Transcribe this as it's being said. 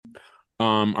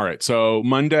All right. So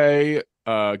Monday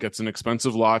gets an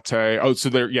expensive latte. Oh, so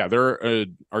they're a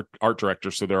art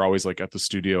director, so they're always like at the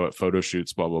studio at photo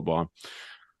shoots, blah blah blah.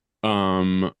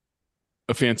 Um,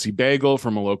 a fancy bagel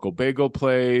from a local bagel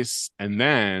place, and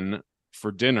then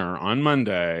for dinner on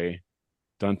Monday,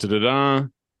 dun da da da.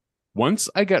 Once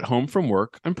I get home from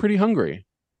work, I'm pretty hungry.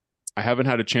 I haven't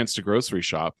had a chance to grocery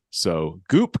shop, so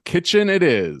Goop Kitchen it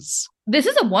is. This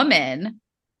is a woman.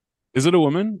 Is it a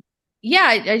woman? Yeah,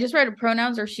 I just read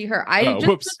pronouns or she, her. Oh,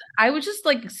 whoops. I would just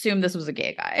like assume this was a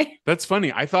gay guy. That's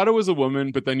funny. I thought it was a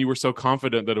woman, but then you were so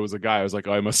confident that it was a guy. I was like,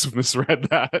 oh, I must have misread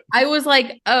that. I was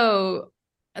like, oh,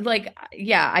 like,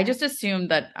 yeah, I just assumed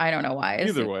that. I don't know why. I Either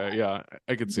assumed way, yeah,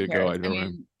 I could see who it go cares? I either way.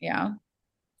 mean, yeah.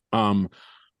 Um,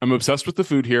 I'm obsessed with the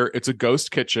food here. It's a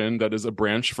ghost kitchen that is a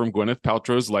branch from Gwyneth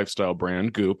Paltrow's lifestyle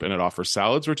brand Goop, and it offers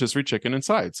salads, rotisserie chicken, and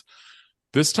sides.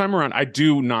 This time around, I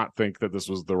do not think that this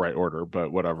was the right order,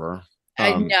 but whatever.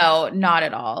 Um, No, not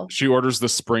at all. she orders the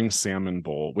spring salmon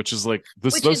bowl, which is like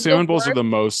this. Which Those is the salmon bowls are worst. the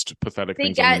most pathetic They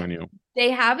things on the get menu.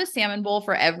 they have a salmon bowl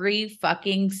for every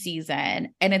fucking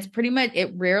season, and it's pretty much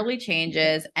it rarely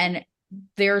changes. And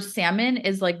their salmon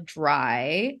is like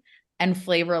dry and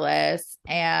flavorless,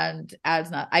 and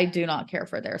adds not. I do not care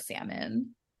for their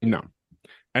salmon. No,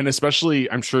 and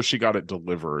especially I'm sure she got it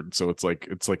delivered, so it's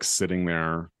like sitting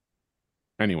there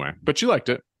anyway. But she liked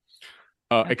it.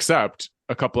 Except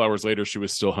a couple hours later, she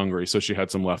was still hungry, so she had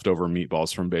some leftover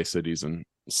meatballs from Bay Cities and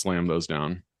slammed those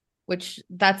down. Which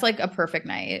that's like a perfect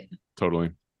night.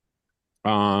 Totally.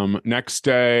 Next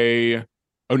day,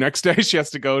 next day she has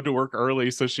to go to work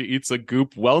early, so she eats a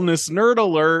Goop Wellness Nerd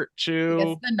Alert. It's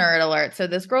Chew. the nerd alert. So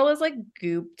this girl is like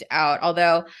gooped out.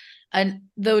 Although, and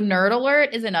the nerd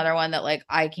alert is another one that like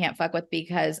I can't fuck with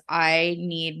because I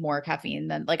need more caffeine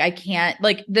than like I can't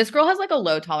like this girl has like a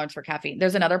low tolerance for caffeine.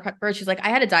 There's another part where she's like, I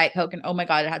had a Diet Coke and oh my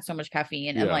God, it had so much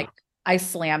caffeine. And Yeah, like I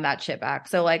slammed that shit back.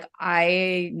 So like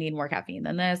I need more caffeine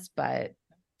than this, but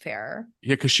fair.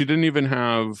 yeah, because she didn't even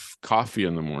have coffee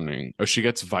in the morning. Oh, she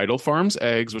gets Vital Farms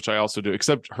eggs, which I also do.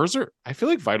 Except hers are. I feel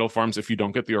like Vital Farms, if you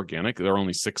don't get the organic, they're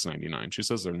only $6.99. She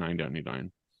says they're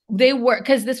 $9.99. They were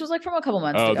because this was like from a couple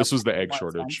months Oh, ago, this was the egg more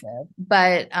shortage. expensive.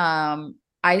 But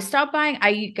I stopped buying.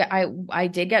 I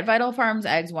did get Vital Farms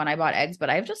eggs when I bought eggs, but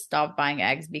I've just stopped buying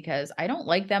eggs because I don't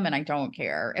like them and I don't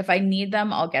care. If I need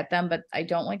them, I'll get them, but I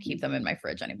don't like keep them in my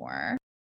fridge anymore.